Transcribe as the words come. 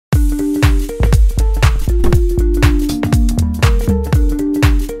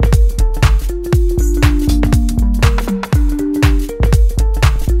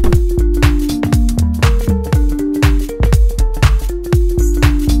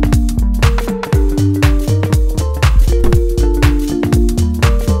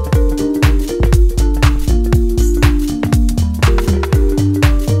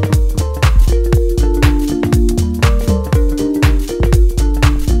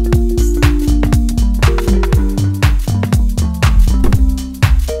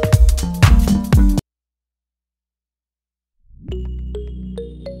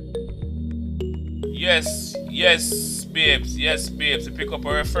Yes, babes. Yes, babes. We pick up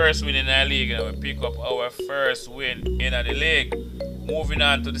our first win in the league. You know. We pick up our first win in the league. Moving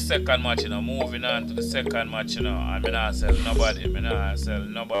on to the second match, you know. Moving on to the second match, you know. And me not sell nobody. Me not sell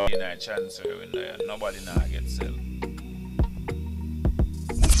nobody in a chance to win there. Nobody not get sell.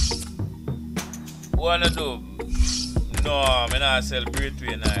 What wanna do? No, me not sell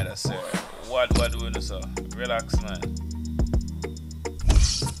Braithwaite neither, sir. What do you sir? Relax, man.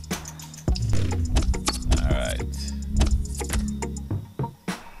 Alright.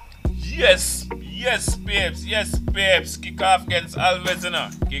 Yes, babes. Yes, babes. Kick off against Alves, you know.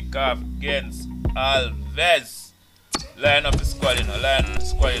 Kick off against Alves. Line up the squad, you know. Line up the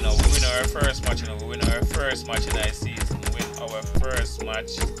squad, you know. We win our first match, you know. We win our first match in the season. We win our first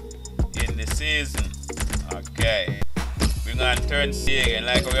match in the season. Okay. We're gonna turn C again.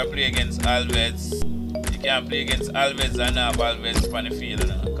 Like we are playing against Alves. You can't play against Alves and have Alves on the field, you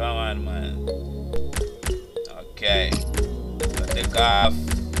know. Come on, man. Okay. So take off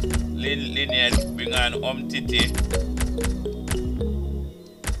Lineage, bring on Titi.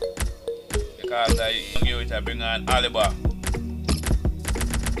 Take off the young youth, bring on Aliba.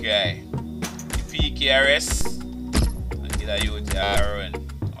 Okay. The PKRS. And get a youth Aaron.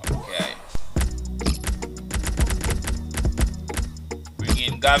 Okay. Bring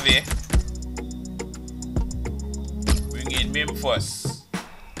in Gavi. Bring in Memphis.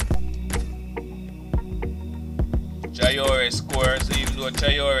 Chayore score, so even though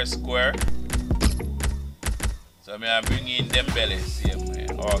Chayore score, so I bring in Dembele, same way.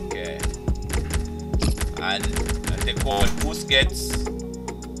 Okay. And I take out Busquets.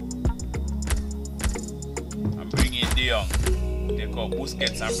 I'm bringing De Jong. Take out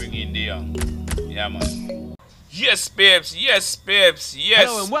Busquets and bring in De Jong. Yeah, man. Yes, babes. Yes, babes. Yes,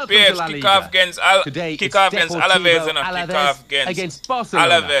 babes. Kick off against Alaves, you know. Kick off against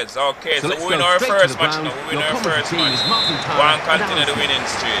Barcelona. Alaves. Okay, so we win our first match now. We win our first match. One continue the winning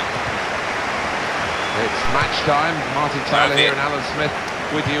streak. It's match time. Martin Tyler here and Alan Smith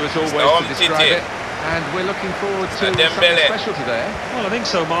with you as always to describe it. And we're looking forward to something special today. Well, I think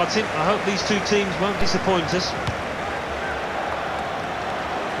so, Martin. I hope these two teams won't disappoint us.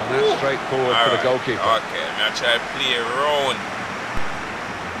 That's straightforward for the goalkeeper. Okay, I'm going to try to play around.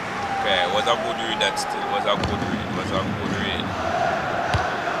 Okay, was a good read that still. Was a good read.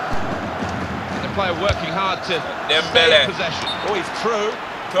 And the player working hard to Dembele. stay in possession. Oh, he's through.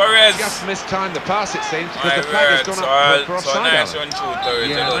 Torres. Just mistimed the pass, it seems, because the flag has gone up for offside. Nice run through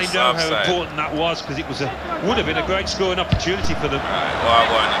Torres. Yeah, I know how important that was, because it would have been a great scoring opportunity for them.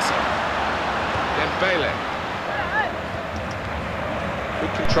 Dembele.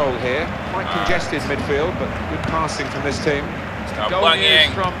 Good control here, quite congested midfield, but good passing from this team. Goal here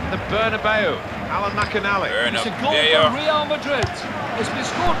from the Bernabeu, Alan McAnally. It's a goal from Real Madrid. It's been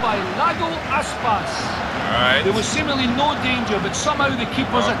scored by Lago Aspas. Right. There was seemingly no danger, but somehow the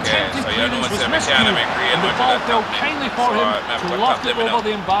keeper's attempted clearance was miscued, and the ball fell kindly for him to loft it over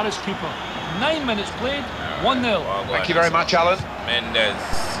the embarrassed keeper. 9 minutes played, 1-0. Thank you very much, Alan. Mendes.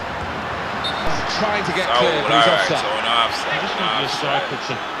 Trying to get clear, but he's offside. I just want your striker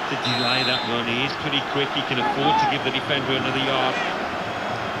to delay that run. He is pretty quick. He can afford to give the defender another yard.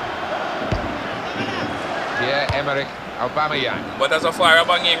 Pierre-Emerick Aubameyang. But as a far a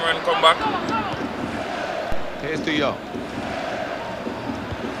banging run come back. Here's De Jong.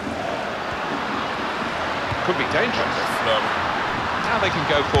 Could be dangerous. Now they can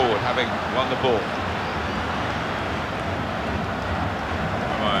go forward, having won the ball.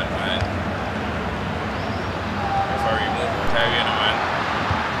 Come on, man. Referee move, man.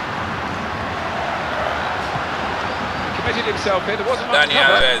 He committed himself in. It wasn't much Dani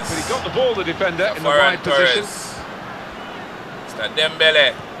cover, Alves. but he got the ball, the defender, in the wide position. It's the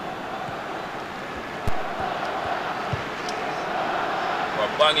Dembele.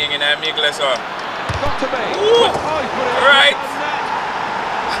 We're banging in Migles. Got to be. Right.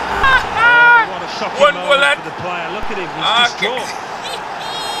 What a shocking One moment bullet. for the player. Look at him, he's distraught.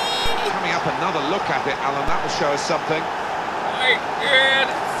 Coming up another look at it, Alan, that will show us something. My God.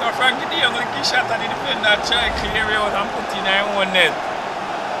 So Frankie De Jong like he shot at the defender, try to clear it out and put in one net.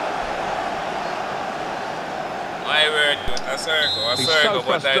 My word, a circle,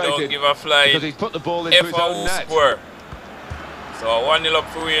 but I don't give a fly. Because he's put the ball into his own net. Score. So 1-0 up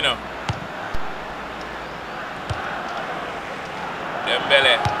for you now.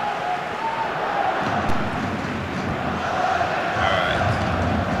 Dembele. Alright.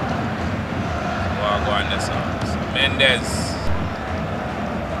 Go on this one. So Mendes.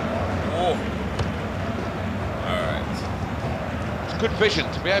 Oh. Alright. It's good vision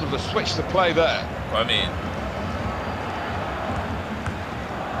to be able to switch the play there. Come in.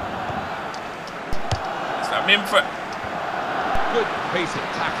 It's a Mimford. Good piece of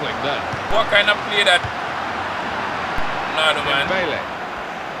tackling there. What kind of play that? No, man. Dembele.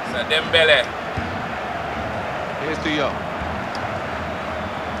 It's a Dembele. Here's De Jong.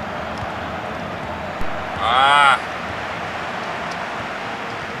 Ah.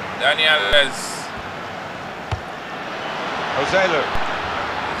 Daniel Les. Joselu.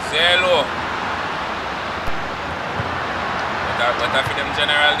 Zelo. What for them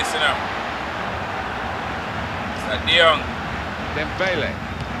general listener? It's a De Jong. Dembele.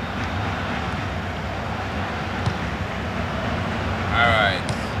 Alright.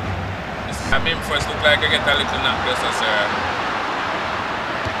 I mean, first look like I get a little knock, yes, sir.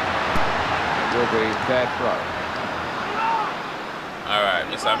 It will be their throw. Alright,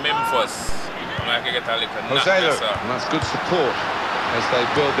 Mr. Memphis. I'm like I get a little knock, Joselu. yes, sir. And that's good support as they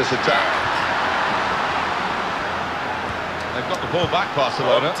build this attack. They've got the ball back,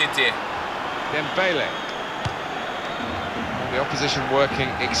 Barcelona. Titi. Dembele. The opposition working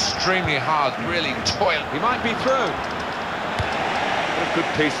extremely hard, really toil. He might be through. What a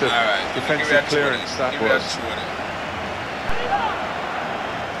good piece of defensive clearance that was.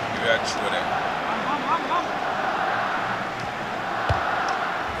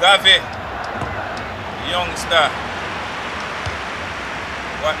 Gavi, youngster.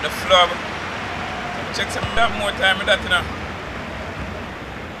 What the flub? Check some that more time with that now.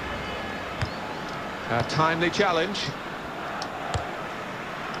 A timely challenge.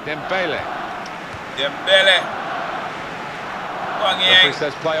 Dembele. Referee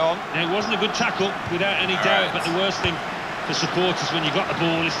says play on. Now, it wasn't a good tackle, without any doubt, but the worst thing for supporters when you got the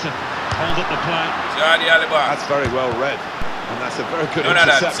ball is to hold up the play. That's very well read, and that's a very good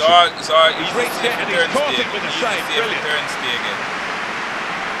interception. He's reached it and he's caught it with a save. Brilliant.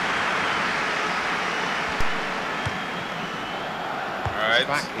 Alright.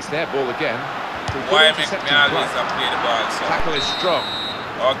 Back is their ball again. Why make me always play the ball? So. Tackle is strong.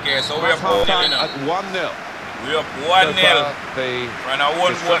 Okay, so we're up 1-0 at 1-0. We're up 1-0. The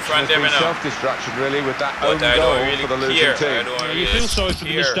from them now. Self-destruction really with that own goal really for the losing team. You feel sorry for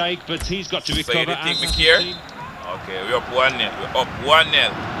the mistake, but he's got to recover. So you think me care? Okay, we're up 1-0. We're up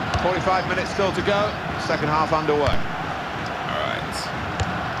 1-0. 45 minutes still to go. Second half underway. Alright.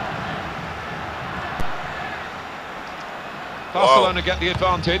 Barcelona get the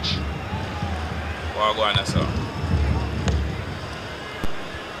advantage. Wow, go on, that's all.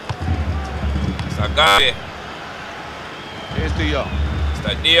 Mr. Gavi. Here's De Jong.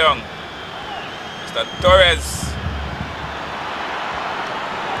 Mr. De Jong. Mr. Torres.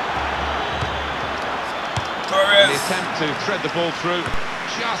 The attempt to thread the ball through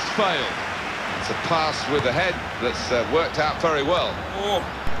just failed. It's a pass with the head that's worked out very well. Oh.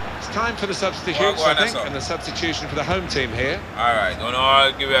 It's time for the substitutes, I think, and the substitution for the home team here. Alright,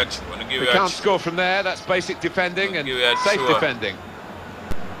 I'll give you a try. We can't score from there, that's basic defending and safe defending.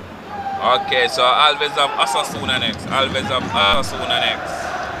 Okay, so Alves of Osasuna next. Alves of Osasuna next.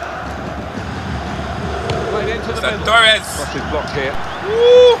 Played into the middle. Torres. Cross is blocked here.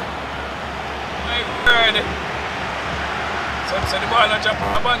 Woo! My God. So the ball not jump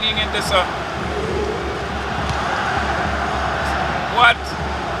banging into sir. What?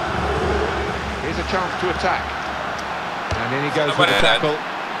 Here's a chance to attack. And in he goes with the tackle.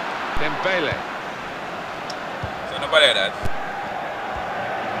 Dembele. So nobody had that.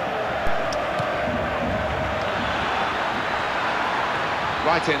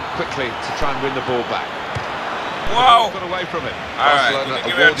 Right in quickly to try and win the ball back. Wow! Got away from it. Barcelona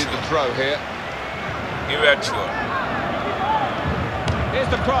awarded the throw here. Give it a try. Here's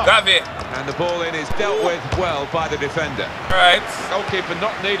the cross. Gavi. And the ball in is dealt with well by the defender. Right. Goalkeeper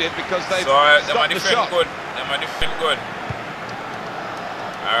not needed because they've stopped the shot. Good. Them are defend good.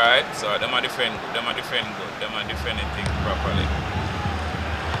 Alright, so them are defend good. Them are defend good. Them are defending things properly.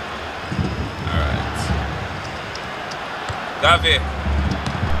 Alright. Gavi.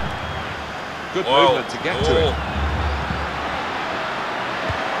 Good movement to get to it.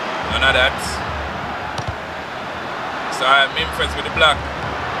 None of that. So Memphis with the block.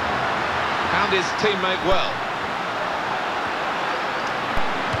 Found his teammate well.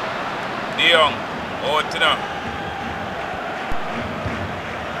 De Jong. Oh, Tina.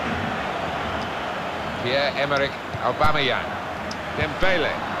 Pierre-Emerick Aubameyang.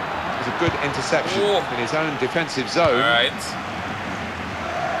 Dembele. It was a good interception in his own defensive zone. All right.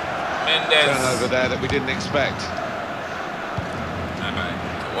 Mendes. Turnover there that we didn't expect. Alright.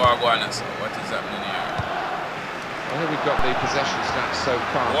 What is happening here? Well, we've got the possession stats so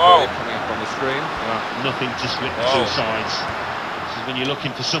far coming up on the screen. Nothing to split the two sides. This is when you're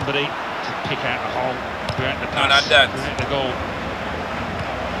looking for somebody to pick out the hole, create the pass, create the goal.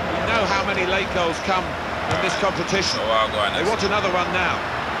 We know how many late goals come in this competition. They want another one now.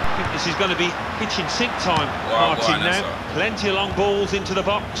 I think this is going to be kitchen sink time, Martin, now. Plenty of long balls into the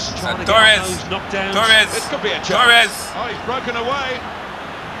box. Trying to get those knockdowns. This could be a chance. Oh, he's broken away.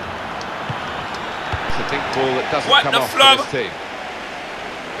 It's a deep ball that doesn't come off for this team.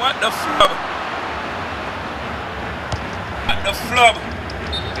 What the flub? What the flub?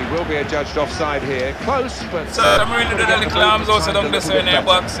 He will be adjudged offside here. Close, but... So I'm really doing the little arms also down this in their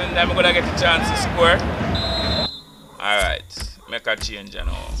box, and then I'm going to get a chance to score. Alright, make a change now.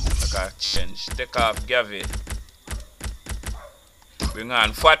 Make a change. Take off Gavi. Bring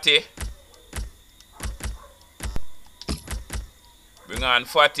on Fatty. Bring on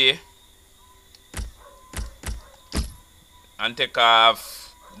Fatty. And take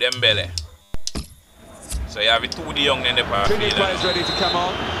off Dembele. So you have two De Jong in the park. Two new players ready to come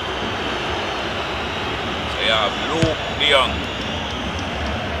on. So you have Luke De Jong.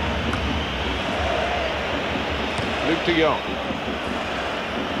 Luke De Jong.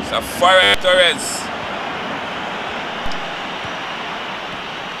 So Ferran Torres.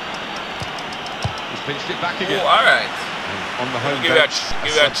 He's pinched it back again. Oh, alright. On the home bench, a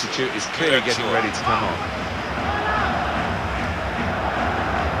substitute is clearly getting ready to come on.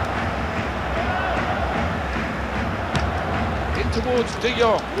 Towards De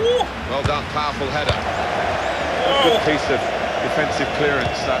Jong. Well done, powerful header. A good piece of defensive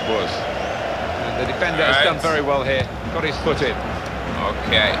clearance that was. And the defender has done very well here. Got his foot in.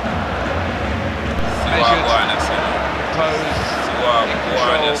 Okay. Measured, composed, in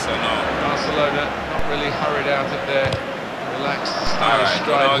control. Barcelona not really hurried out of their relaxed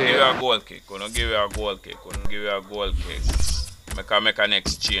stride here. Give you a goal kick. Gonna give you a goal kick. Gonna give you a goal kick. Make a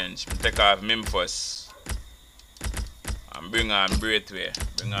next change. Take off Memphis. Bring on Braithwaite.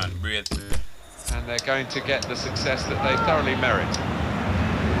 Bring on Braithwaite. And they're going to get the success that they thoroughly merit.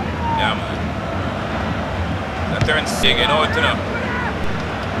 Yeah, man. That turns again out, you know.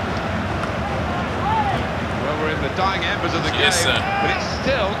 Well, we're in the dying embers of the game, but it's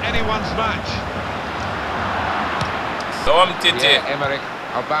still anyone's match. Pierre-Emerick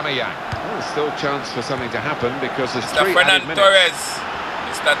Aubameyang. Well, still a chance for something to happen because there's three added minutes. Torres.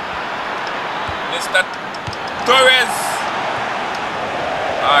 Mr. Torres.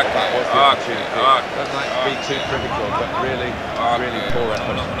 Doesn't like to be too critical, but really poor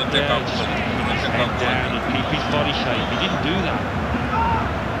effort. Yeah, just head down and keep his body shape. He didn't do that.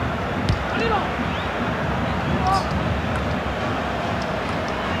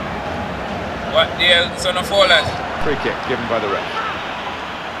 What the hell, son of Folland? Free kick given by the ref.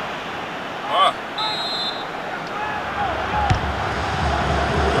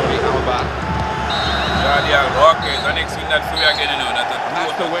 Okay, the next win that free again, you know.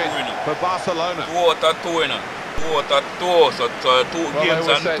 That's the win for Barcelona. 2-2, you know. 2-2, so 2 games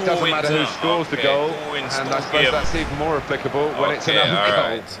and 2 wins. It doesn't matter who scores the goal, and I suppose that's even more applicable when it's another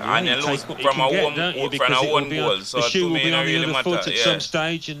goal. And you lose from a own goal, so the shoe will be on the other foot at some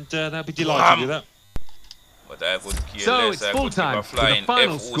stage, and they'll be delighted with that. But I would kill so it's full time with the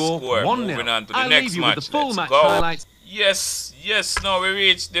final score 1-0. I'll leave you with the full match highlights. Yes, now we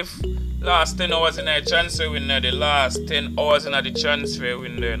reached the last 10 hours in the transfer window. The last 10 hours in the transfer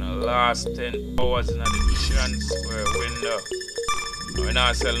window. Last 10 hours in the transfer window. We're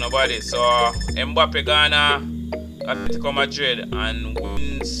not selling nobody. So Mbappe gonna Atletico Madrid and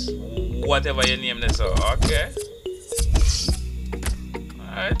wins whatever you name this. Okay.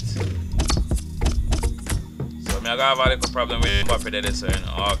 Alright. So I have a little problem with Mbappe there, so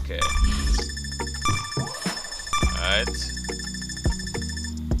okay. Alright.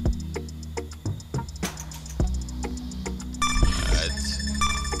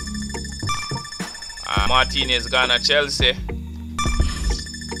 Martinez gone to Chelsea.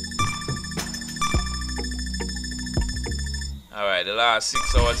 Alright, the last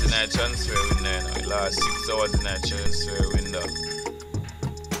 6 hours in that transfer window. The last 6 hours in that transfer window.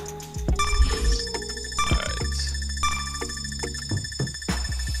 Alright.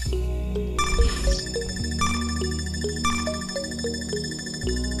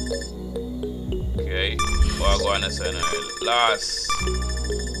 Okay, what go on to say now? Last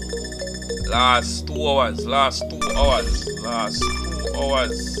 2 hours.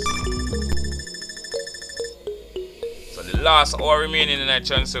 So the last hour remaining in that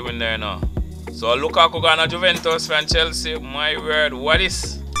transfer window now. So Lukaku gonna Juventus from Chelsea. My word, what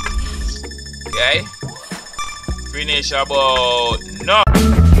is? Okay. Finish about no.